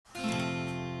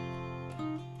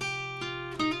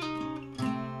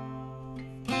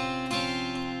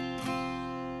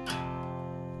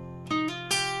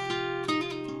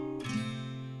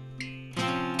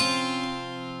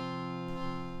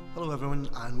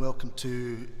everyone, and welcome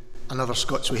to another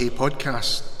Scots Way Hey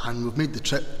podcast. And we've made the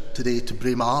trip today to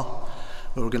Braemar,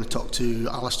 where we're going to talk to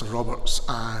Alistair Roberts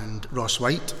and Ross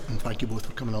White. And thank you both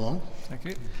for coming along. Thank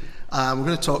you. We're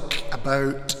going to talk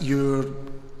about your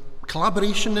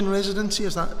collaboration in residency.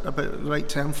 Is that about the right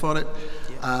term for it?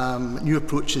 Yeah. New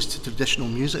approaches to traditional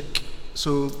music.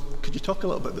 So, could you talk a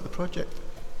little bit about the project?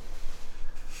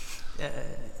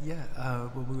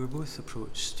 Well, we were both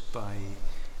approached by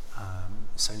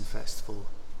Sound Festival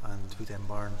and Wood End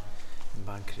Barn in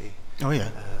Banchory. Oh yeah.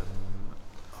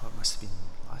 It must have been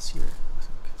last year. I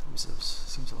think it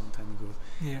seems a long time ago.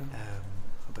 Yeah.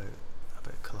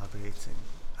 About collaborating,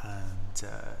 and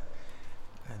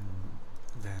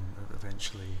then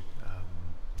eventually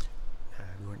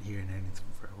we weren't hearing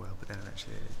anything for a while. But then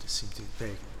eventually it just seemed to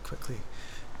very quickly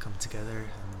come together,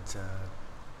 and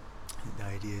I think the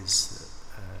idea is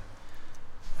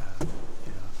that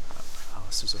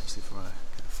Alistair's obviously from a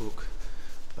kind of folk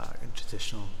and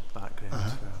traditional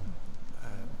background.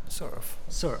 Sort of.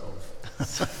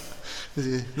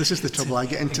 This is the trouble I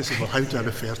get into. So, well, how do I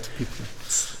refer to people?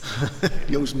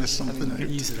 You always miss something out.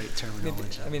 Use the right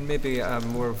terminology. Maybe I'm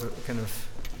more of a kind of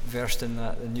versed in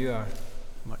that than you are.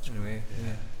 Much in a way.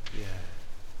 Yeah.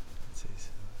 I'd say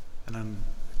so. And I'm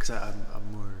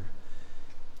more,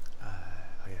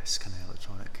 I guess, kind of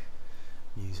electronic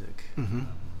music. Mm-hmm.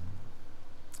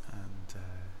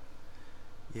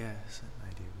 So the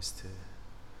idea was to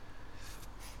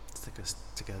stick us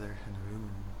together in a room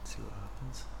and see what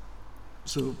happens.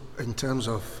 So, in terms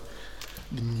of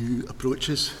the new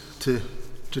approaches to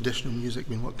traditional music,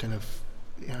 I mean, what kind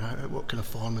of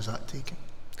form is that taking?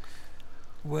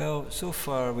 Well, so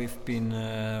far we've been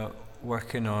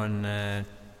working on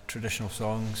traditional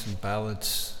songs and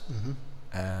ballads,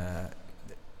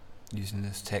 using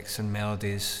this text and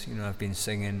melodies. You know, I've been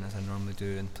singing as I normally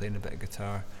do and playing a bit of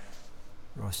guitar.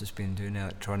 Ross has been doing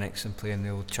electronics and playing the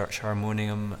old church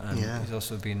harmonium, and he's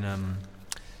also been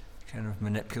kind of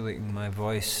manipulating my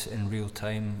voice in real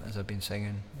time as I've been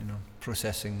singing, you know,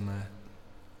 processing my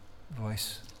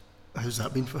voice. How's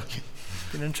that been for you?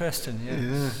 It's been interesting,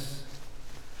 yeah.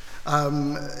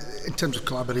 In terms of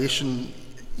collaboration,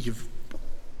 you've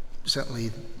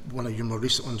certainly, one of your more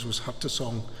recent ones was Heart to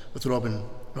Song with Robin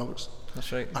Roberts. That's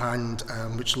right. And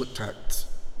which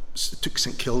took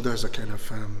St Kilda as a kind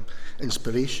of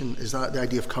inspiration. Is that the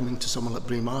idea of coming to someone like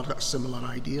Braemar? That's a similar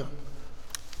idea?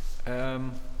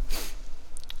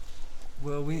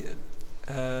 Well,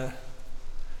 I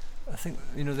think,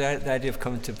 you know, the idea of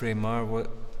coming to Braemar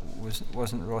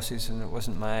wasn't Ross's, and it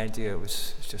wasn't my idea. It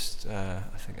was just I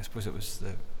suppose it was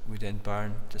the Wood End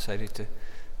Barn decided to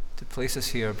place us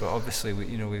here. But obviously,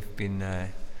 we've been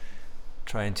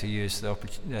trying to use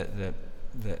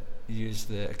use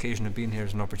the occasion of being here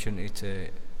as an opportunity to,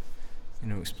 you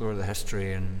know, explore the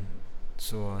history and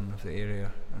so on of the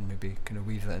area, and maybe kind of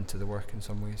weave that into the work in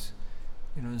some ways.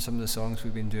 You know, and some of the songs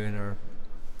we've been doing are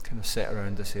kind of set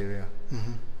around this area.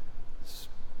 Mm-hmm.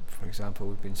 For example,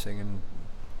 we've been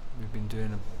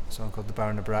doing a song called The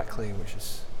Baron of Brackley, which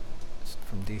is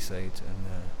from D-side,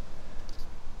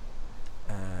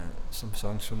 and some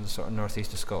songs from the sort of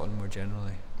northeast of Scotland more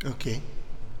generally. Okay.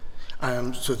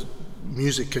 So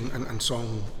music and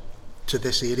song to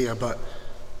this area, but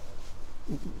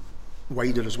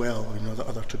wider as well, you know, the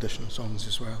other traditional songs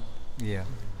as well. Yeah.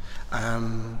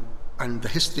 And the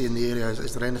history in the area,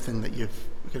 is there anything that you've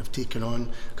kind of taken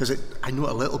on? Because I know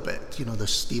a little bit, you know, the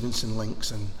Stevenson links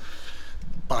and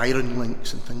Byron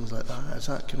links and things like that. Is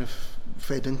that kind of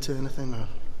fed into anything? Or?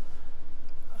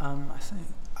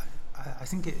 I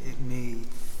think it may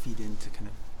feed into kind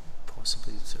of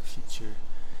possibly sort of future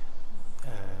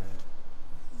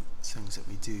things that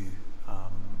we do.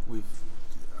 We've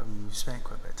spent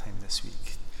quite a bit of time this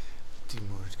week doing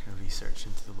more kind of research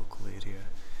into the local area,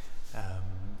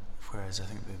 whereas I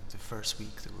think the first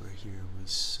week that we were here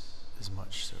was as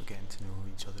much sort of getting to know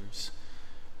each other's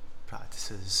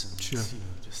practices and sure. You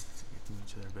know, just getting to know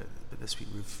each other. But this week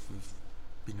we've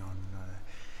been on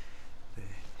the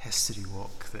history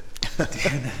walk that we do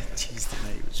on a Tuesday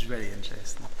night, which is very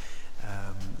interesting.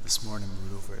 This morning we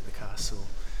were over at the castle,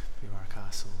 Braemar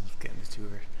Castle, getting the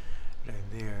tour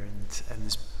around there, and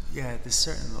there's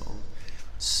certain little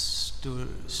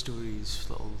stories,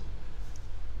 little,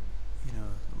 you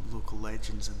know, local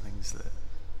legends and things that,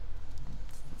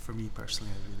 for me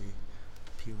personally, are really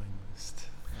appealing.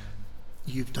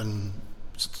 You've done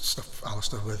stuff,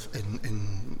 Alistair, with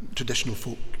in traditional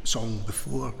folk song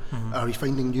before. Mm-hmm. Are you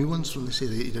finding new ones from the say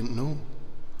that you didn't know?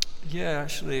 Yeah,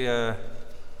 actually,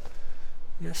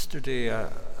 yesterday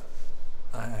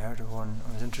I heard of one.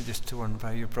 I was introduced to one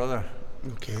by your brother,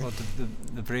 Okay. called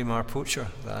the Braemar Poacher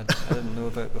that I didn't know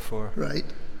about before. Right.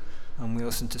 And we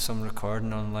listened to some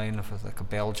recording online of like a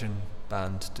Belgian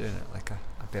band doing it, like a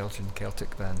Belgian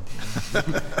Celtic band.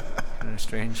 Kind of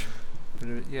strange. But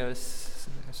it's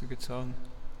a good song.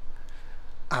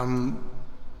 Do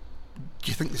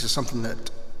you think this is something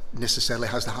that necessarily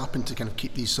has to happen to kind of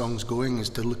keep these songs going, is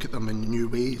to look at them in new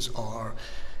ways, or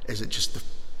is it just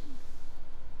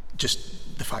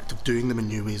the fact of doing them in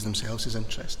new ways themselves is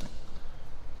interesting?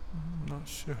 I'm not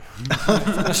sure.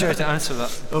 Not sure how to answer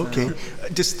that. Okay.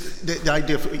 Just the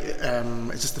idea of,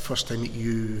 is this the first time that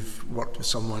you've worked with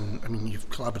someone, I mean, you've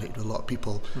collaborated with a lot of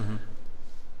people,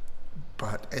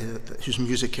 but whose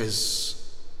music is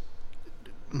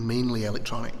mainly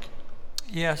electronic?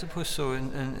 Yeah, I suppose so,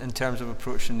 in terms of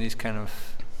approaching these kind of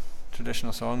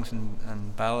traditional songs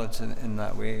and ballads in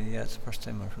that way. Yeah, it's the first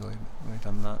time I've really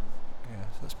done that. Yeah,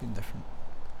 so it's been different.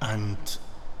 And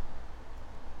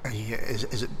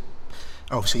is it,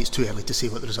 obviously it's too early to say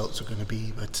what the results are going to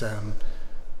be, but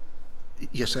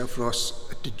yourself, Ross,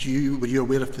 were you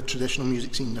aware of the traditional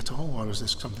music scene at all, or was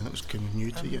this something that was kind of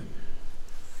new to you?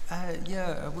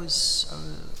 Yeah, I was.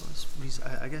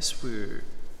 I guess we're.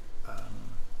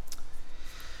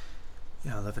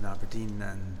 I live in Aberdeen,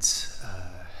 and there's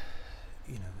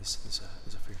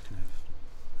a fair kind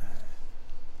of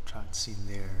trad scene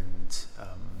there, and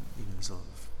there's a lot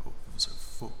of sort of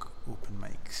folk open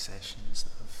mic sessions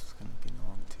that I've kind of been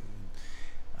along to,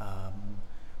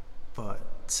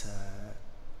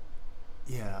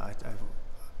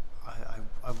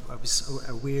 I was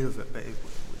aware of it, but it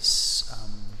was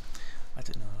I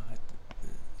don't know. I think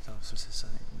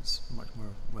it was much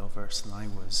more well versed than I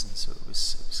was, and so it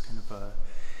was kind of a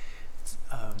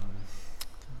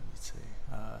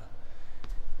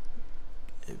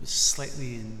it was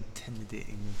slightly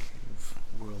intimidating kind of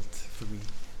world for me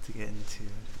to get into. I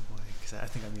don't know why, because I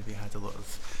think I maybe had a lot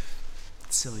of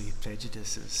silly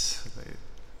prejudices about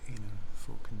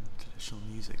folk and traditional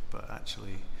music, but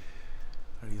actually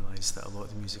I realised that a lot of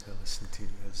the music I listen to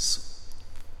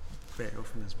very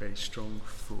often has very strong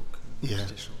folk and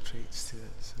traditional traits to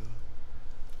it. So,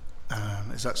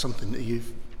 is that something that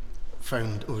you've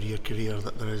found over your career,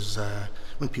 that there is,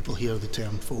 when people hear the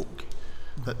term folk,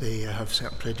 that they have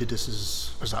certain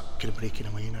prejudices, or is that kind of breaking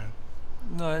away now?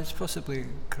 No, it's possibly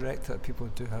correct that people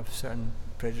do have certain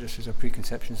prejudices or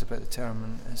preconceptions about the term,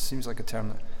 and it seems like a term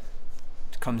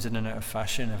that comes in and out of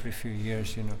fashion every few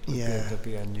years. There'll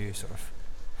be a new sort of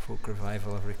folk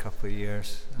revival every couple of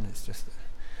years, and it's just.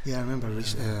 Yeah, I remember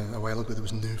a while ago there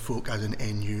was new folk as in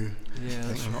NU. Yeah,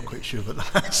 I'm not quite sure what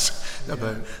that's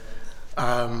about.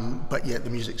 But yet the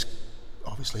music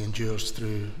obviously endures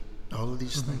through all of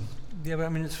these things. Yeah, but I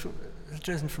mean, it's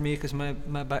interesting for me because my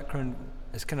background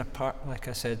is kind of like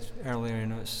I said earlier,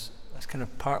 it's kind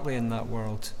of partly in that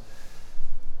world,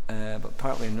 but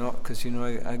partly not, because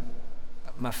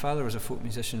my father was a folk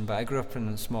musician, but I grew up in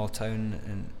a small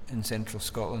town in central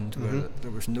Scotland where there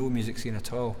was no music scene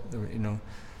at all. There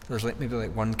was maybe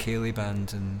one Cayley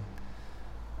band, and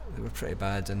they were pretty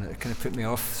bad, and it kind of put me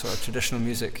off sort of traditional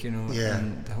music,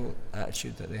 and the whole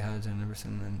attitude that they had and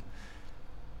everything. And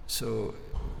so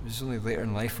it was only later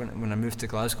in life when I moved to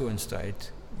Glasgow and started,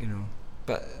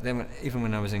 But then even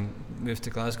when I moved to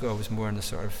Glasgow, I was more in the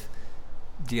sort of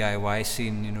DIY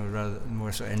scene, rather than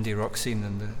more sort of indie rock scene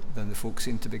than the folk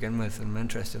scene to begin with. And I'm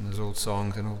interested in those old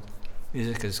songs, and old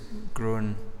music has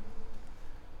grown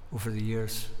over the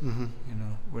years.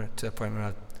 We're to a point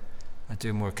where I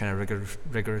do more kind of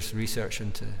rigorous research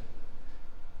into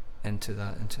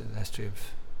the history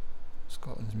of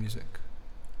Scotland's music.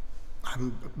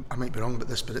 I might be wrong about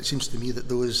this, but it seems to me that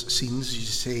those scenes, you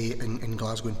say in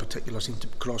Glasgow in particular, seem to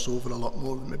cross over a lot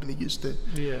more than maybe they used to.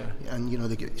 Yeah. And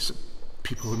they get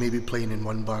people who may be playing in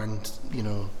one band,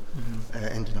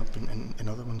 ending up in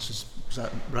other ones. Is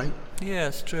that right? Yeah,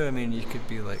 it's true. I mean, you could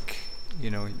be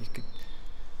you could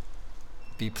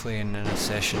be playing in a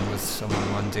session with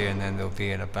someone one day, and then they'll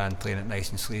be in a band playing at Nice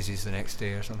and Sleazy's the next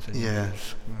day or something. Yeah.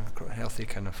 There's a healthy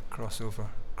kind of crossover,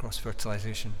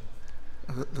 cross-fertilisation.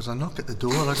 There's a knock at the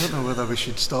door. I don't know whether we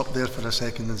should stop there for a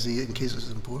second and see it in case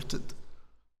it's important.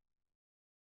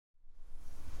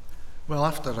 Well,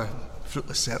 after a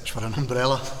fruitless search for an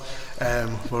umbrella,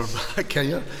 we're back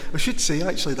here. We should say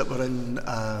actually that we're in,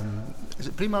 is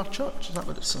it Braemar Church? Is that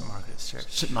what it's? St Margaret's Church.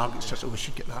 St Margaret's Church, we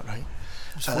should get that right.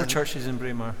 There's 4 churches in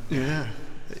Braemar. Yeah,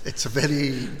 it's a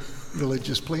very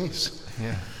religious place.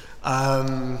 Yeah.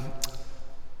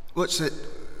 What's it?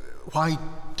 Why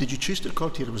did you choose to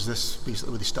record here? Or was this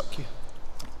basically where they stuck you?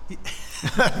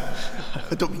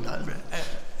 I don't mean that.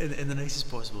 In the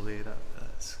nicest possible way.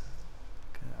 That's.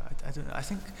 I don't know. I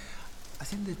think I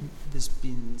think that there's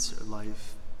been sort of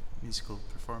live musical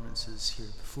performances here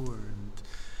before,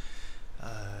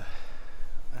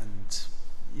 and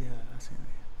yeah, I think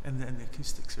and the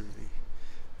acoustics are really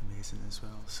amazing as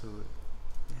well. So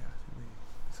yeah, I think we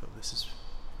thought this is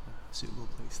a suitable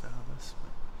place to have us.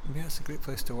 But Yeah, it's a great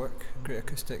place to work. Great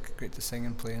acoustic, great to sing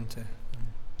and play into.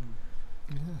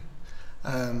 Yeah.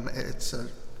 It's a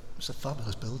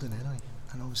fabulous building anyway,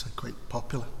 and obviously quite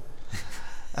popular.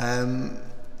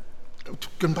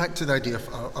 Going back to the idea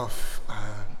of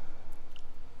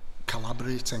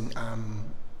collaborating, I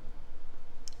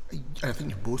think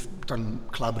you've both done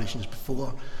collaborations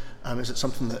before. Is it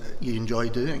something that you enjoy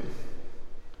doing?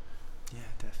 yeah,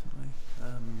 definitely.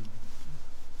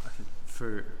 I think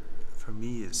for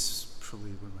me, it's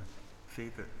probably one of my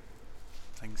favourite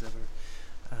things ever.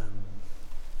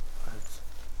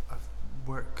 I've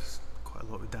worked quite a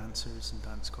lot with dancers and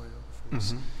dance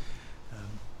choreographers, and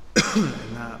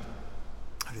that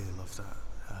I really love that.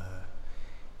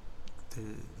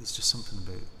 There's just something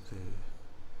about the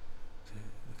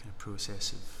kind of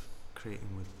process of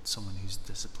creating with someone whose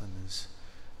discipline is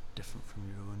different from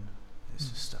your own. It's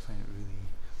just, I find it really,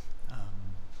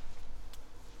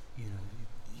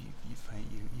 you find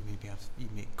you maybe you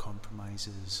make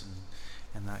compromises,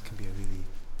 and that can be a really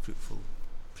fruitful,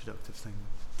 productive thing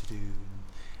to do,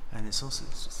 and it's also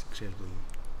just incredibly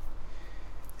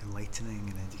enlightening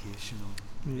and educational.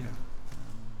 Yeah.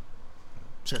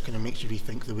 So it kind of makes you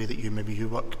rethink the way that you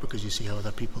work, because you see how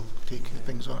other people take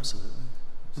things on. Absolutely.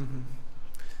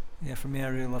 Yeah, for me, I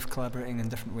really love collaborating in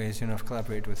different ways. I've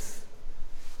collaborated with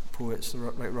poets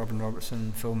like Robin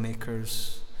Robertson,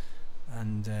 filmmakers,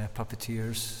 and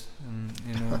puppeteers, and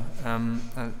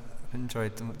I've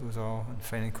enjoyed those all, and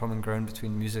finding common ground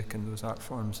between music and those art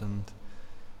forms, and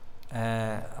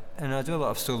I do a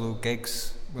lot of solo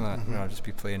gigs where I'll just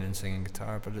be playing and singing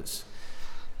guitar, but it's,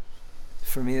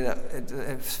 for me, that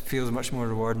it feels much more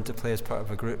rewarding to play as part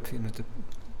of a group.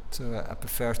 So I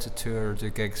prefer to tour or do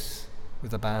gigs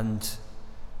with a band,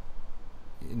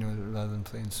 rather than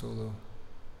playing solo.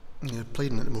 You're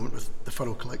playing at the moment with the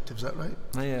Furrow Collective, is that right?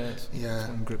 Oh, yeah, it's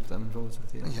one group that I'm involved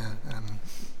with. Yeah.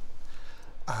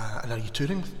 And are you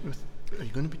touring? Are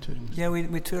you going to be touring? Yeah,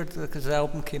 we toured because the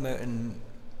album came out in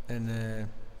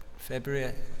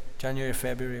January or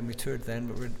February, and we toured then.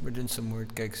 But we're doing some more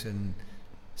gigs in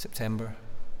September,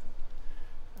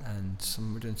 and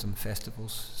we're doing some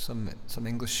festivals, some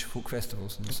English folk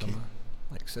festivals in the summer,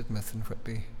 like Sidmouth and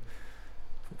Whitby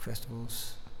folk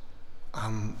festivals.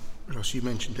 Ross, you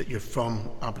mentioned that you're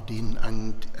from Aberdeen,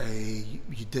 and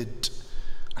you did,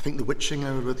 I think, the Witching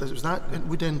Hour. Was that at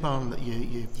Wood End Barn that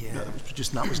you that was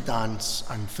produced, and that was dance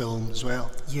and film as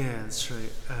well? Yeah, that's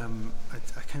right. I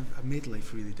made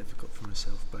life really difficult for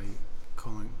myself by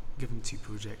giving two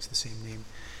projects the same name.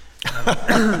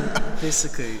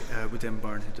 Basically, Wood End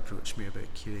Barn had approached me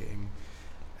about curating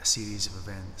a series of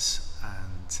events,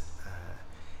 and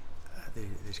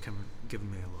they'd kind of given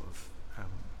me a lot of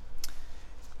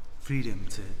freedom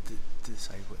to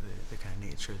decide what the kind of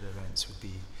nature of the events would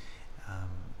be.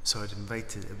 So I'd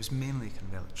invited, it was mainly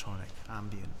kind of electronic,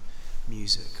 ambient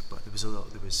music, but there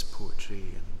was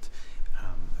poetry and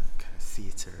kind of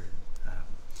theatre,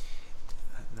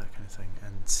 that kind of thing,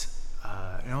 and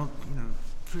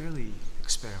fairly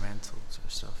experimental sort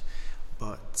of stuff.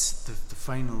 But the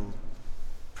final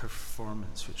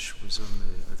performance, which was on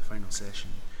the final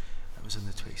session, that was on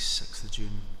the 26th of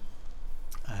June.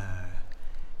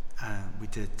 We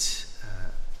did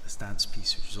this dance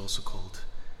piece, which was also called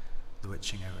The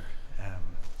Witching Hour, that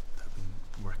I've been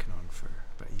working on for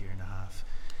about a year and a half.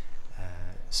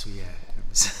 So yeah, it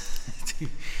was two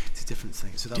different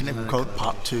things. So that Do you never call it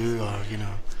part two, or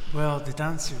Well, the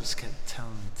dancers kept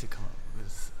telling me to come up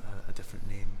with a different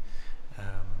name.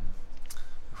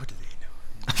 What do they know?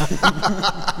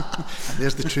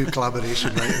 There's the true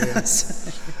collaboration right there.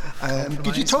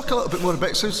 Could you talk a little bit more about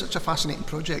it? It sounds such a fascinating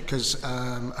project, because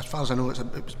as far as I know,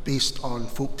 it was based on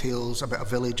folk tales about a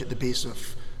village at the base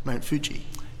of Mount Fuji.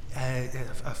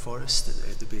 A forest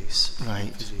at the base.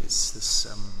 Right. Fuji. It's this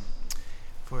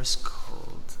forest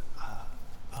called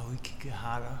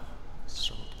Aokigahara, I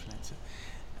struggle to pronounce it,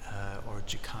 or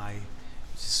Jukai,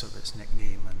 which is sort of its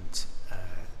nickname, and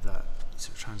that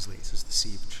sort of translates as the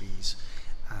sea of trees.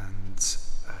 And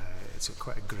it's got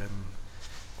quite a grim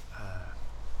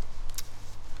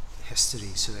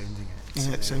history surrounding it.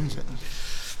 Yeah, it sounds it.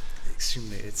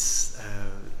 Extremely. It's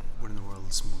one of the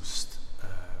world's most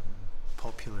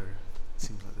popular, it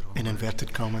seems like they're all In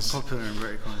inverted commas. Popular in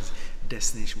inverted commas,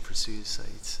 destination for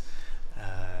suicides.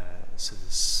 So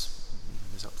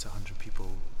there's up to 100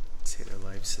 people take their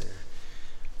lives there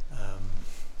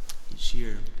each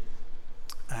year.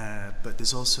 But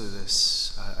there's also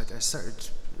this. I started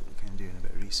kind of doing a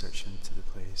bit of research into the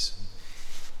place,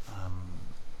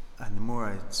 and the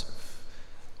more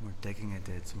more digging I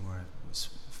did, the more I was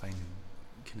finding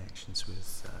connections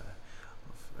with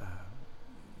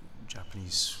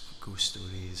Japanese ghost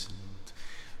stories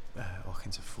and all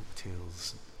kinds of folk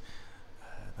tales,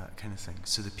 that kind of thing.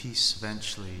 So the piece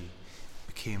eventually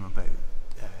became about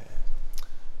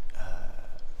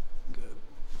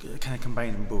kind of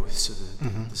combining both, so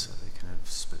the sort of kind of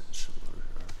spiritual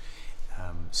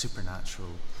or supernatural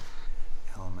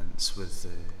elements with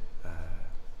the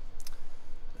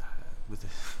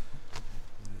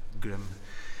grim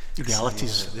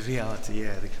realities. The reality, the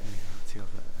reality of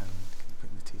it, and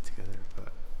putting the two together.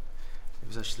 But it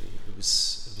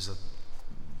was a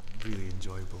really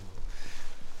enjoyable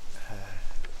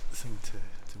thing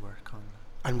to work on.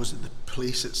 And was it the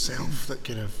place itself that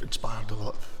kind of inspired a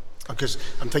lot? Because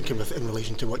I'm thinking in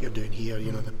relation to what you're doing here,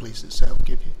 you know, the place itself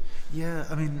gave you. Yeah,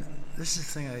 I mean, this is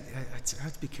the thing. I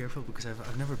have to be careful because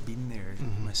I've never been there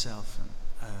myself,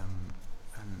 and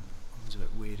I was a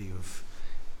bit wary of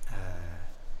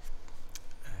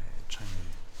trying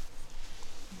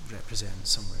to represent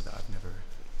somewhere that I've never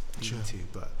been to.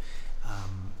 But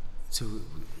so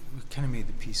we kind of made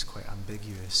the piece quite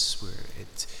ambiguous, where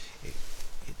it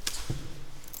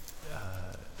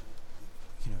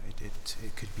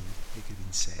it could be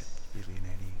set really in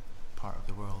any part of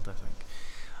the world, I think.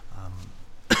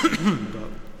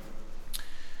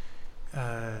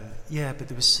 But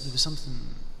there was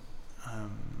something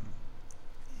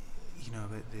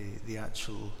about the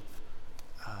actual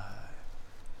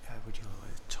what do you call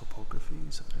it, topography,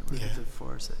 is that the right word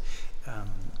for it?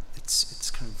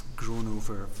 It's kind of grown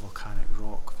over volcanic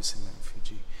rock, obviously Mount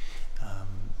Fuji.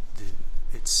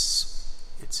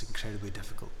 It's incredibly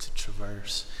difficult to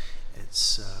traverse.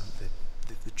 It's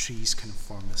the trees kind of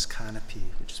form this canopy,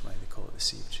 which is why they call it the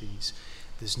Sea of Trees.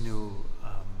 There's no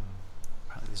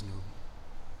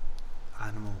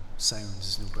animal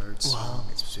sounds, there's no birds song.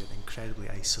 It's an incredibly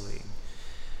isolating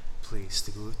place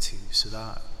to go to. So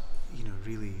that,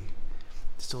 really,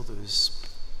 just all those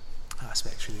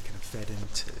aspects really kind of fed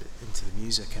into the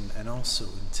music and also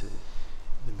into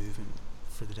the movement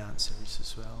for the dancers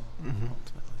as well,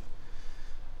 ultimately.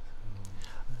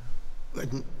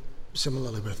 And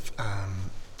similarly with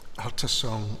Hurta's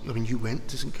song, I mean, you went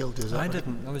to St Kilda, is that I right?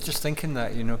 didn't. I was just thinking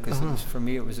that, because for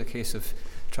me it was a case of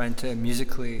trying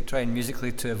musically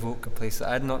to evoke a place that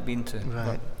I had not been to. Right.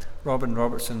 But Robin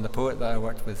Robertson, the poet that I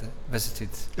worked with, visited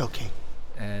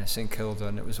St Kilda,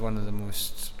 and it was one of the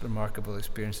most remarkable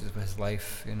experiences of his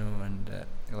life, and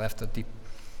it left a deep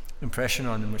impression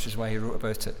on him, which is why he wrote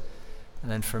about it. And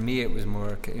then for me it was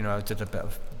more, I did a bit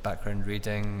of background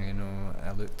reading,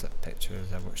 I looked at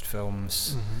pictures, I watched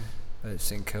films about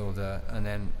St Kilda, and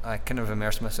then I kind of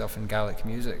immersed myself in Gaelic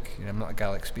music. I'm not a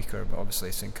Gaelic speaker, but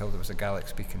obviously St Kilda was a Gaelic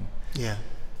speaking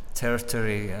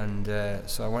territory, and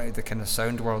so I wanted the kind of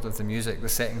sound world of the music, the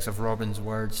settings of Robin's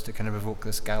words, to kind of evoke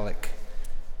this Gaelic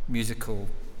musical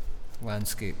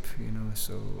landscape,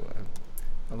 so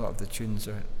a lot of the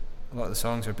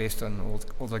songs are based on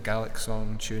older Gaelic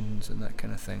song tunes and that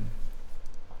kind of thing.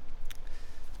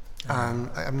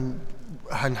 I mean,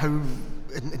 and how,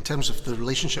 in terms of the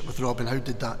relationship with Robin, how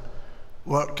did that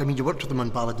work? I mean, you worked with him on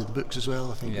Ballad of the Books as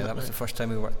well, I think. Yeah, that was the first time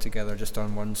we worked together just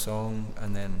on one song,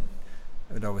 and then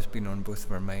it had always been on both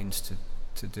of our minds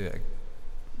to do it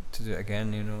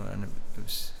again, and it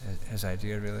was his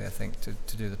idea really, I think,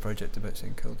 to do the project about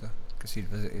St Kilda, because he'd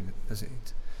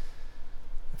visited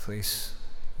the place.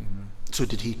 So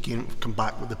did he come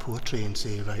back with the poetry and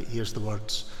say, right, here's the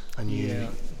words, and you...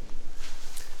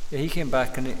 Yeah, he came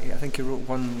back, and I think he wrote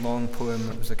one long poem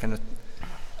that was it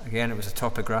was a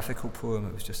topographical poem.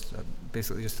 It was just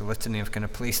basically just a litany of kind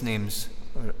of place names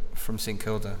from St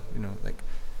Kilda, like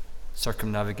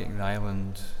circumnavigating the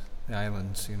islands,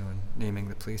 and naming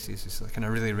the places. It's like kind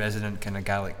of really resonant kind of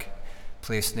Gaelic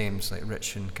place names, like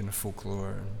rich in kind of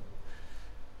folklore.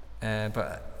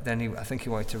 But then I think he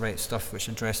wanted to write stuff which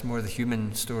addressed more the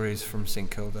human stories from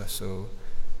St Kilda. So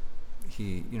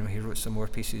he wrote some more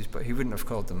pieces, but he wouldn't have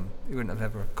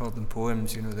ever called them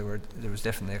poems. There was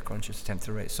definitely a conscious attempt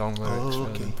to write song lyrics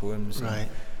rather than poems. Right.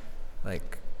 And,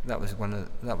 that was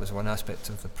one aspect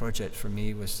of the project for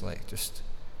me, was like just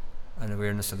an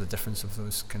awareness of the difference of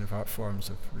those kind of art forms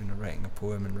of writing a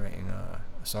poem and writing a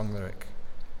song lyric.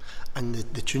 And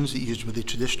the tunes that you used, were the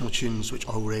traditional tunes which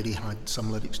already had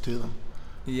some lyrics to them?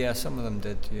 Yeah, some of them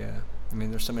did, yeah. I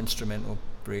mean, there's some instrumental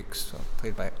breaks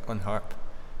played on harp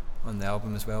on the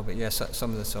album as well, but yeah,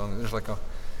 some of the songs, there's like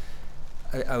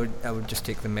I would just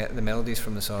take the melodies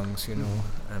from the songs,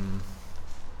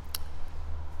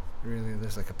 really.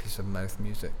 There's like a piece of mouth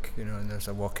music, you know, and there's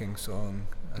a walking song,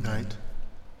 and Right. then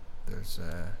there's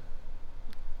a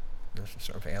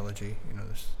sort of elegy, you know,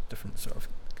 there's different sort of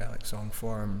Gaelic song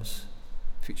forms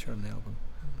feature on the album.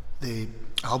 The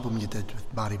album you did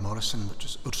with Barry Morrison, which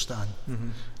is Urstan,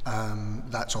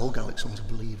 that's all Gaelic songs, I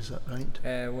believe, is that right?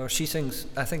 Well, she sings,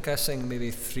 I think I sing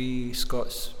maybe 3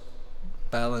 Scots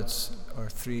ballads or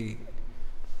 3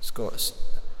 Scots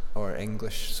or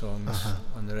English songs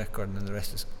on the record, and then the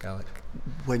rest is Gaelic.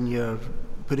 When you're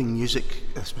putting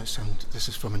music, this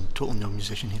is from a total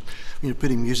non-musician here, when you're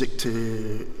putting music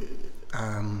to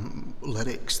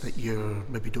lyrics that you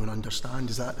maybe don't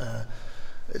understand,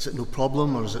 is it no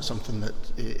problem, or is it something that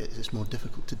it's more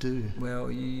difficult to do? Well,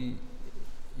 you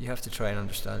have to try and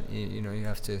understand. You know, you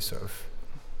have to sort of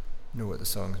know what the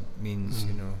song means.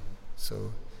 You know,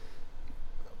 so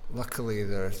luckily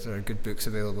there are good books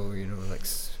available. You know, like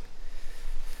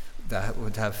that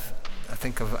would have. I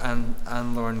think of Anne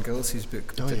Lauren Gilsey's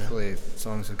book, particularly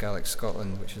Songs of Gaelic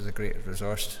Scotland, which is a great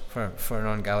resource for a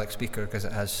non-Gaelic speaker, because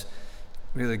it has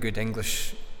really good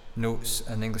English notes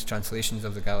and English translations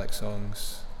of the Gaelic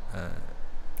songs.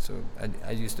 So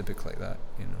I used a book like that,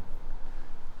 you know.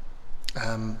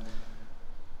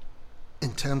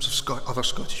 In terms of other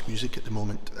Scottish music at the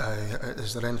moment,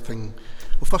 is there anything?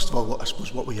 Well, first of all,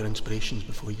 what were your inspirations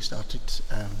before you started,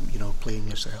 playing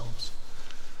yourselves?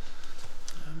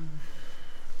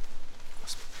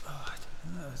 I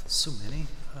don't know. There's so many.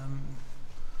 I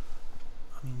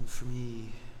mean, for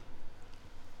me,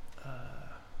 I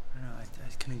don't know. I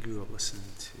kind of grew up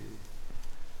listening to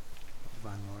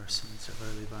Van Morrison, sort of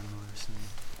early Van Morrison,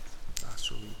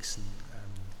 Astral Weeks, and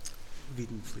Reed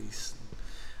 & Fleece, and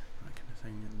that kind of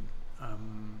thing,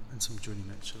 and some Joni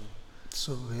Mitchell.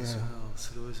 So as well.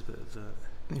 So there was a bit of that.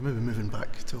 You may be moving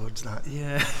back towards that.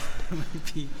 Yeah,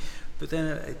 maybe. But then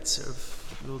it sort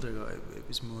of, the older I got, it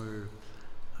was more,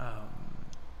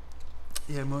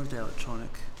 more of the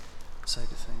electronic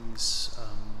side of things,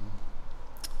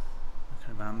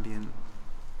 kind of ambient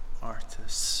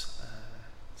artists.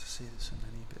 To say there's so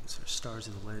many, but sort of Stars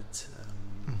of the Lid.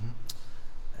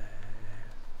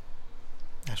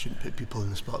 I shouldn't put people in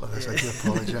the spot like this. I do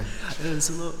apologise. There's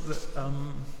a lot, but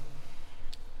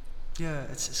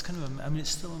it's kind of. It's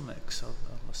still a mix. I'll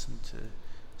listen to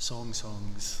songs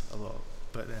a lot,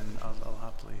 but then I'll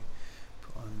happily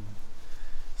put on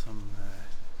some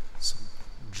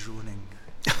droning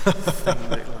thing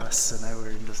that lasts an hour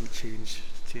and doesn't change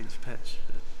pitch.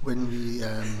 When we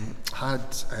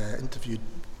had interviewed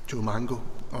Jo Mango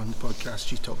on the podcast,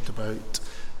 she talked about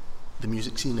the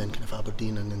music scene in kind of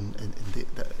Aberdeen and in the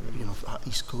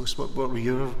East Coast. What were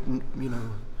your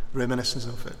reminiscences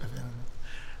of it?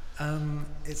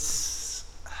 It's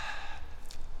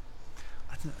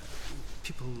I don't know,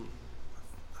 people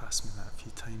ask me that a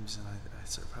few times, and I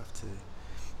sort of have to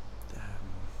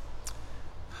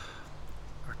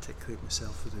articulate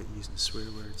myself without using swear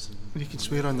words. And you can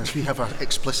swear on this. We have an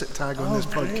explicit tag on this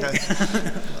podcast.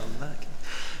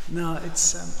 No,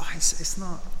 it's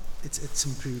not. It's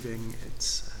improving.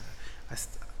 It's I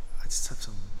just have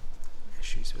some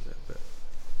issues with it, but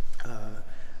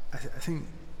I think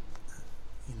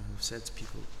I've said to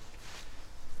people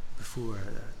before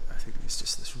that I think it's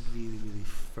just this really, really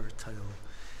fertile,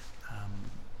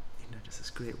 just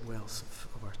this great wealth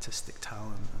of artistic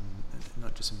talent, and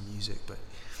not just in music, but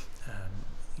in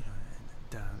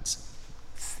dance,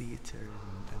 theatre,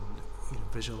 and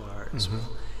visual art as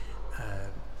well.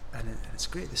 And it's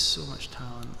great. There's so much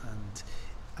talent, and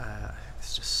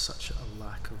there's just such a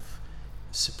lack of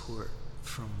support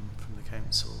from the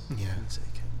council, the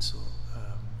city council.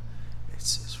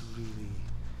 It's really,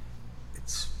 I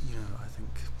think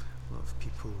a lot of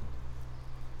people,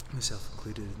 myself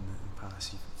included, in the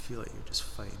past, you feel like you're just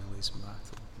fighting a losing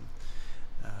battle.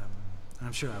 And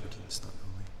I'm sure Aberdeen's not the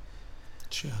only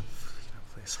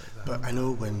place like that. But I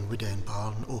know when Woodend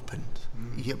Barn opened,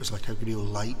 it was like a real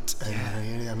light in the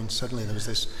area. I mean, suddenly there was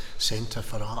this centre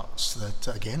for arts that,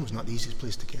 again, was not the easiest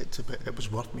place to get to, but it was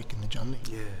worth making the journey.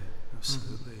 Yeah,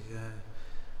 absolutely, yeah.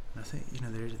 And I think,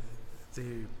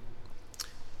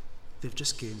 they've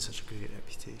just gained such a great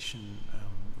reputation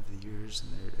over the years,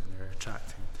 and they're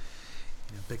attracting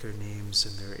bigger names,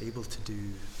 and they're able to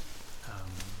do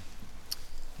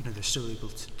they're still able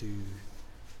to do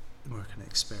more kind of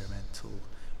experimental,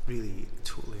 really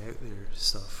totally out there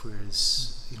stuff,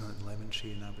 whereas Lemon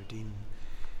Tree in Aberdeen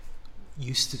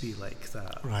used to be like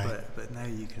that, right. But now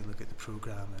you can look at the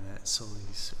programme and it's all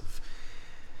these sort of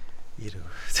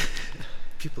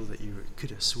people that you could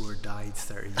have swore died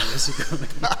 30 years ago.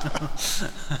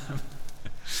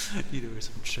 Or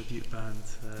some tribute band.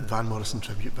 Van Morrison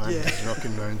tribute band is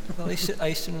rocking round. Well, I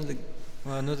used to know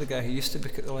Well, I know the guy who used to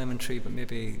book at the Lemon Tree, but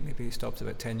maybe he stopped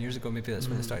about 10 years ago. Maybe that's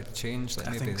when it started to change. Like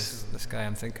I maybe think this guy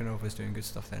I'm thinking of was doing good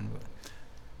stuff then. But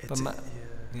It's,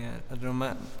 yeah, I don't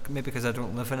know. Maybe because I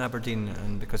don't live in Aberdeen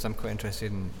and because I'm quite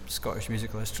interested in Scottish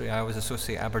musical history, I always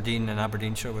associate Aberdeen and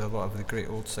Aberdeenshire with a lot of the great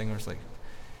old singers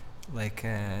like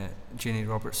Janie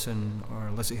Robertson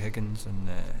or Lizzie Higgins and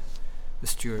the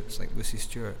Stewarts, like Lucy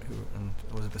Stewart and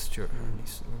Elizabeth Stewart, who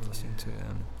we were listening to.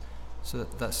 So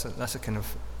that's a kind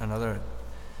of another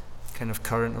kind of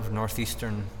current of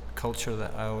northeastern culture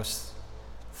that I always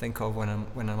think of when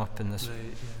I'm up in this.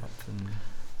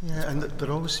 And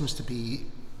there always seems to be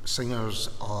singers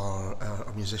or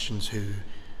musicians who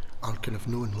are kind of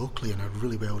known locally and are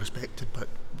really well respected, but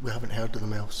we haven't heard of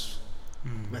them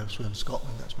elsewhere in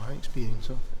Scotland. That's my experience.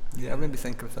 So. Yeah, I maybe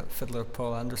think of that fiddler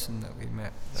Paul Anderson that we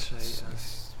met. That's right.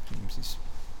 He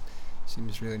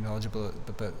seems really knowledgeable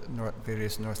about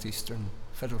various northeastern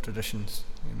fiddle traditions,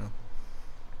 you know.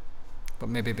 But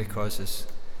maybe because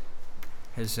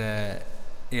his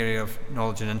area of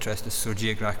knowledge and interest is so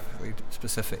geographically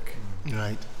specific,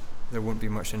 right? There won't be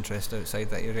much interest outside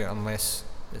that area unless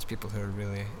it's people who are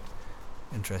really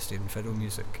interested in fiddle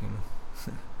music, you know.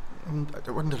 And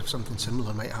I wonder if something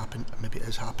similar might happen. Maybe it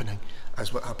is happening,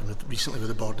 as what happened recently with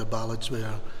the Border Ballads,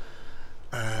 where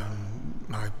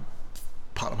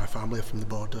part of my family are from the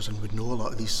Borders and would know a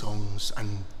lot of these songs,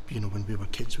 and you know, when we were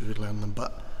kids we would learn them,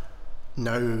 but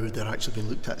now they're actually being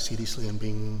looked at seriously and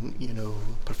being, you know,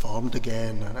 performed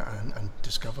again and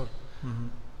discovered.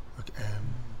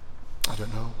 I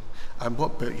don't know.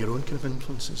 What about your own kind of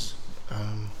influences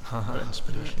or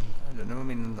inspiration? I don't know. I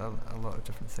mean, a lot of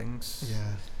different things.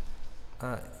 Yeah.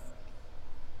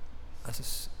 In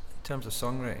terms of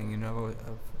songwriting, you know,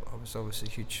 I was always a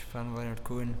huge fan of Leonard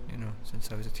Cohen, you know,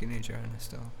 since I was a teenager, and I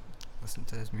still listen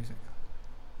to his music.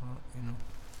 You know,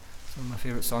 some of my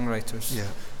favourite songwriters.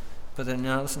 Yeah. But then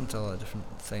I listen to a lot of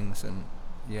different things, and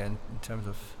yeah, in terms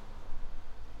of,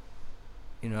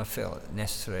 you know, I felt it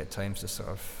necessary at times to sort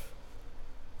of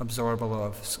absorb a lot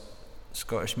of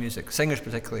Scottish music, singers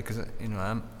particularly, because you know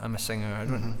I'm a singer. I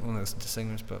don't only listen to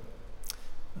singers, but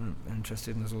I'm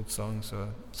interested in those old songs. So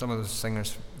some of those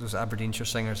singers, those Aberdeenshire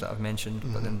singers that I've mentioned,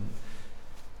 but then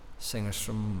singers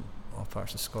from all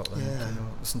parts of Scotland. Yeah. You know,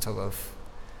 listen to a lot of.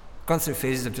 Gone through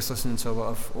phases of just listening to a lot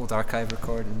of old archive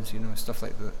recordings. You know, stuff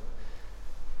like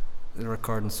the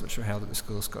recordings which were held at the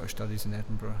School of Scottish Studies in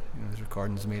Edinburgh. You know, there's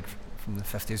recordings made from the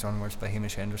 50s onwards by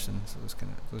Hamish Henderson. So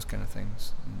those kind of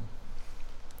things.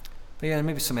 But yeah,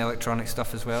 maybe some electronic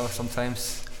stuff as well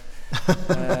sometimes.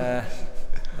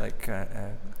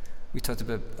 We talked a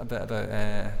bit about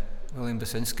William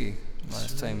Basinski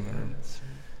last time,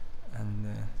 and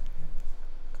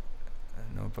I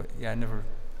don't know, but yeah, I never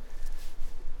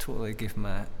totally gave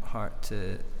my heart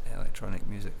to electronic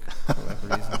music for whatever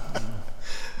reason.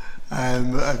 I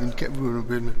mean,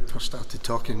 when we first started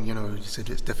talking, you know, you said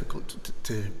it's difficult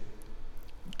to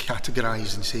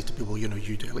categorise and say to people, you know,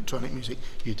 you do electronic music,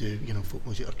 you do, you know, folk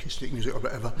music, acoustic music, or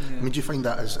whatever. Yeah. I mean, do you find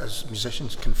that as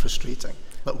musicians kind of frustrating?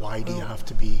 Like, why do you have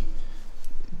to be,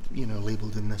 you know,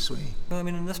 labelled in this way? Well, I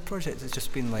mean, in this project, it's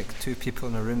just been like two people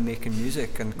in a room making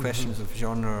music, and questions of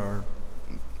genre or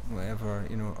whatever,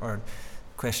 you know, or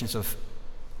questions of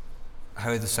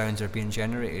how the sounds are being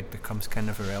generated becomes kind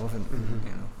of irrelevant,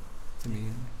 you know, to me.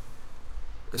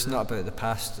 It's not about the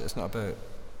past. It's not about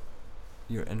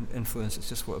your influence. It's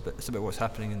just it's about what's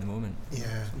happening in the moment.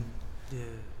 Yeah. Yeah.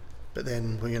 But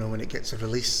then, you know, when it gets a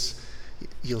release,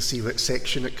 you'll see what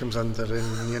section it comes under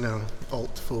in, you know,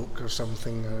 alt folk or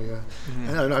something. Or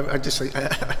and I just like,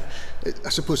 I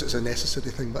suppose it's a necessary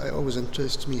thing, but it always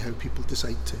interests me how people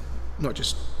decide to, not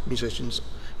just musicians,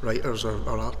 writers or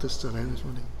artists or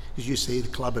anybody. As you say, the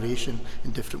collaboration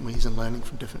in different ways and learning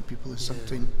from different people is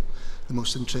something the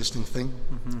most interesting thing.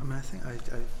 I mean, I think I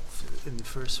in the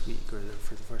first week or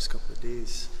for the first couple of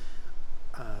days,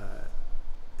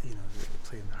 you know,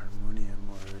 playing the harmonium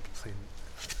or playing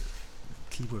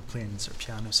keyboard, playing sort of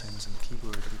piano sounds on the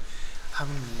keyboard, and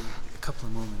having a couple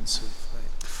of moments of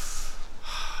like,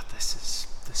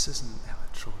 this isn't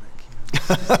electronic, you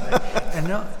know, and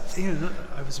not, you know,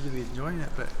 I was really enjoying it,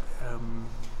 but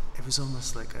it was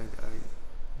almost like I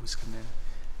was kind of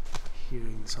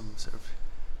hearing some sort of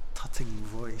tutting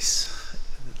voice,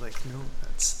 like, no,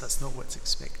 that's not what's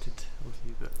expected of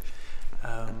you, but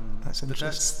that's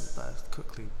interesting. But that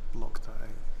quickly blocked that out.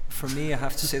 For me, I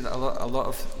have to say that a lot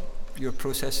of your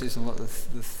processes and a lot of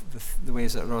the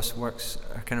ways that Ross works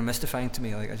are kind of mystifying to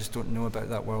me. Like, I just don't know about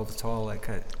that world at all. Like,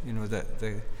 you know,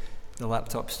 the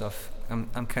laptop stuff.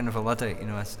 I'm kind of a Luddite, you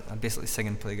know. I basically sing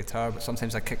and play guitar, but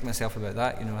sometimes I kick myself about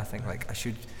that. You know, I think like I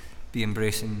should be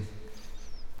embracing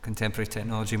contemporary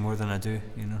technology more than I do,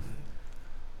 you know.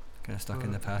 Kind of stuck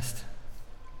in the past.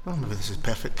 Well, maybe this is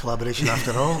perfect collaboration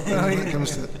after all. When it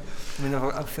comes to I mean,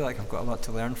 I feel like I've got a lot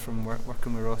to learn from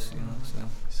working with Ross, you know.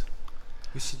 So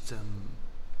we should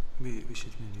we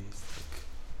should maybe like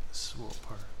swap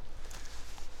our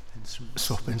instruments.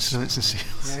 swap instruments and see.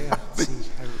 yeah. See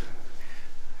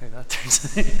how that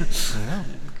turns out. Yeah.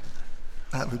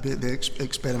 That would be the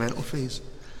experimental phase.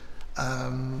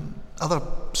 Other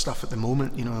stuff at the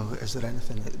moment, you know, is there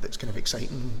anything that's kind of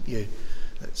exciting you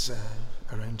that's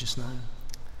around just now?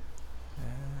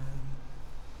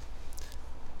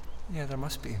 Yeah, there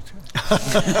must be.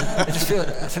 I just feel,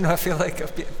 I don't know, I feel like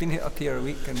I've been up here a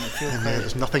week and I feel And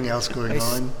there's nothing else going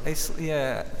on.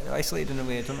 Isolated in a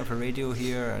way. I don't have a radio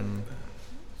here, and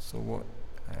so what?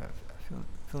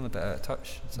 Feeling a bit out of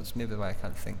touch. So that's maybe why I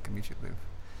can't think immediately.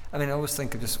 I mean, I always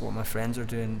think of just what my friends are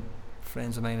doing.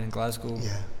 Friends of mine in Glasgow,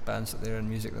 bands that they're in,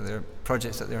 music that they're,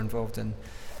 projects that they're involved in.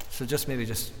 So just maybe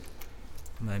just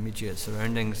my immediate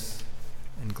surroundings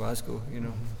in Glasgow, you know.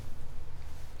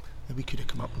 Mm-hmm. We could have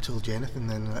come up until Jonathan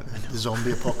then, like the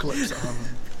zombie apocalypse.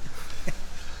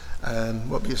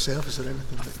 What about yourself? Is there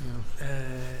anything that you know?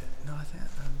 No, I think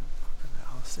I'm at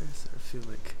Alistair. I feel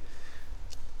like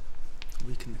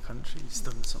Week in the Country's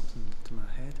done something to my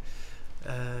head.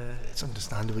 It's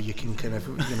understandable. You can kind of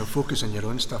focus on your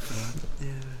own stuff. You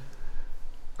know? Yeah.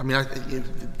 I mean,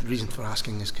 the reason for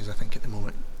asking is because I think at the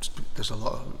moment there's a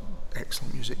lot of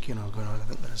excellent music, you know, going on. I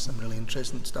think there's some really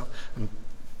interesting stuff, and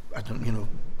I don't, you know,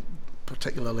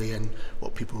 particularly in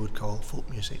what people would call folk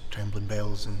music, Trembling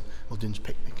Bells and Muldoon's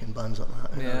Picnic and bands like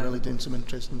that. Are really doing some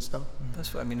interesting stuff.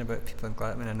 That's what I mean about people in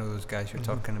Glasgow. I mean, I know those guys you're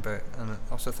talking about, and I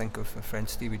also think of a friend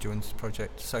Stevie Jones'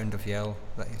 project, Sound of Yell,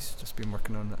 that he's just been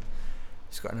working on. That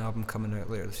he's got an album coming out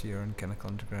later this year on Chemical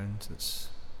Underground. It's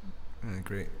really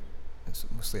great. It's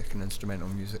mostly like an instrumental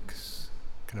music, it's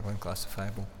kind of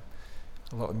unclassifiable.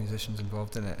 A lot of musicians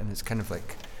involved in it, and it's kind of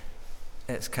like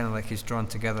he's drawn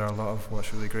together a lot of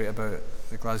what's really great about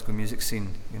the Glasgow music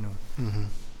scene, you know. Mm-hmm.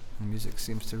 The music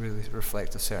seems to really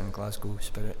reflect a certain Glasgow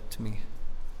spirit to me.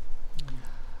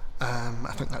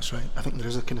 I think that's right. I think there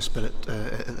is a kind of spirit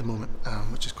at the moment,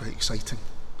 which is quite exciting.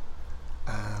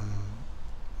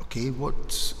 Okay,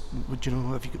 what would you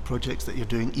know? Have you got projects that you're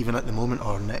doing even at the moment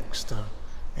or next, or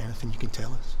anything you can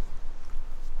tell us?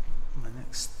 My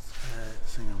next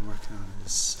thing I'm working on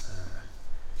is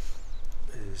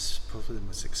probably the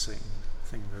most exciting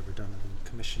thing I've ever done. I've been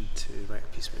commissioned to write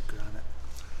a piece about granite.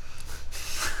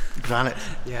 Granite?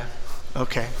 Yeah.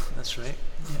 Okay. That's right.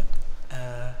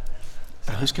 Yeah.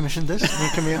 Who's commissioned this?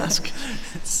 Can we ask?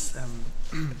 It's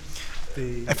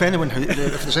if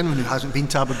there's anyone who hasn't been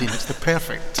to Aberdeen, it's the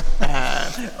perfect.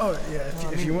 Oh yeah.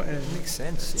 If you want, it makes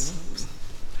sense. You know?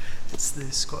 It's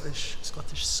the Scottish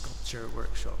Sculpture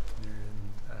Workshop near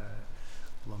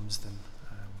in Lumsden.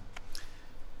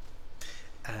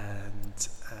 And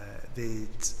they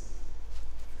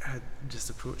had just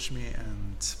approached me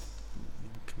and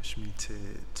commissioned me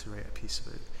to write a piece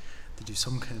about, to do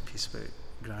some kind of piece about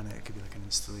granite. It could be like an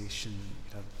installation, you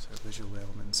could have sort of visual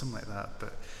element, something like that,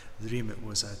 but the remit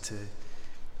was I had to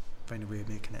find a way of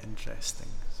making it interesting.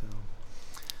 So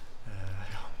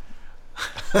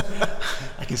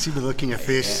I can see the look in your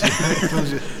face.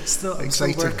 I'm still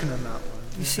working on that one.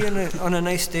 You see, on a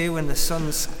nice day when the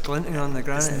sun's glinting on the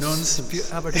granite, it's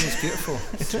nonsense. Aberdeen's beautiful.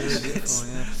 It's really beautiful.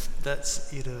 Yeah. That's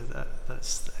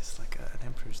that's like an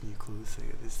Emperor's New Clothes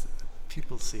thing.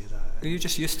 People say that. Are you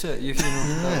just used to it? You know.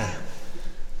 Yeah.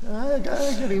 I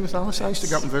agree with Alice. I used to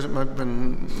go up and visit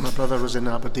when my brother was in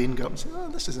Aberdeen. Go up and say, "Oh,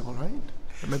 this is all right."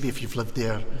 But maybe if you've lived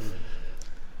there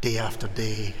day after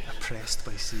day, oppressed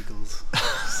by seagulls.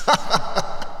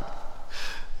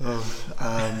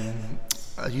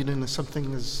 Are you doing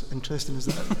something as interesting as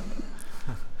that?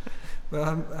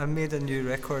 Well, I made a new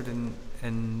record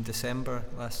in December,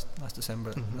 last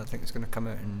December. Mm-hmm. I think it's going to come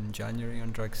out in January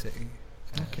on Drag City.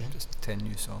 Okay. Just 10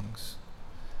 new songs.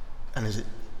 And is it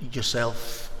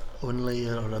yourself only,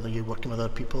 or are you working with other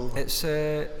people? It's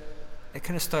it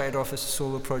kind of started off as a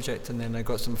solo project, and then I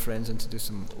got some friends in to do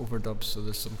some overdubs. So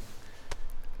there's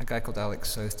a guy called Alex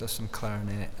South does some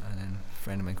clarinet, and then a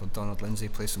friend of mine called Donald Lindsay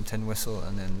plays some tin whistle,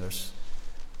 and then there's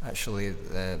actually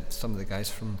some of the guys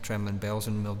from Trembling Bells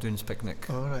and Muldoon's Picnic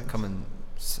come and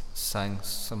sang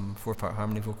some 4-part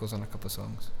harmony vocals on a couple of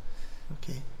songs.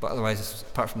 Okay. But otherwise,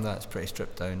 apart from that, it's pretty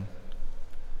stripped down.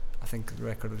 I think the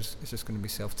record is just going to be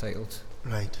self-titled.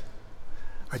 Right.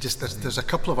 There's a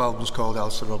couple of albums called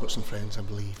Alistair Roberts and Friends, I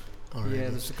believe. Already. Yeah,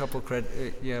 there's a couple but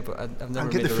I've never. I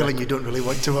get the feeling you don't really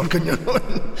want to work on your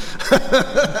own,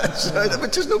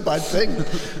 which is no bad thing.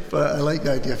 But I like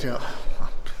the idea of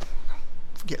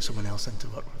get someone else in to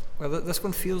work with. Well, this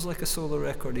one feels like a solo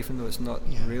record, even though it's not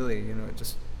Yeah. really. It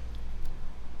just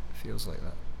feels like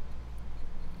that.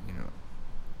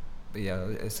 But yeah,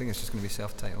 I think it's just going to be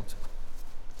self-titled.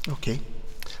 Okay.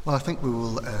 Well, I think we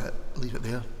will leave it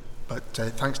there. But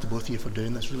thanks to both of you for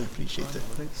doing this. Really appreciate it.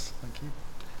 Thanks. Thank you.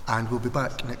 And we'll be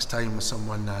back next time with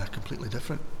someone completely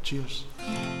different. Cheers.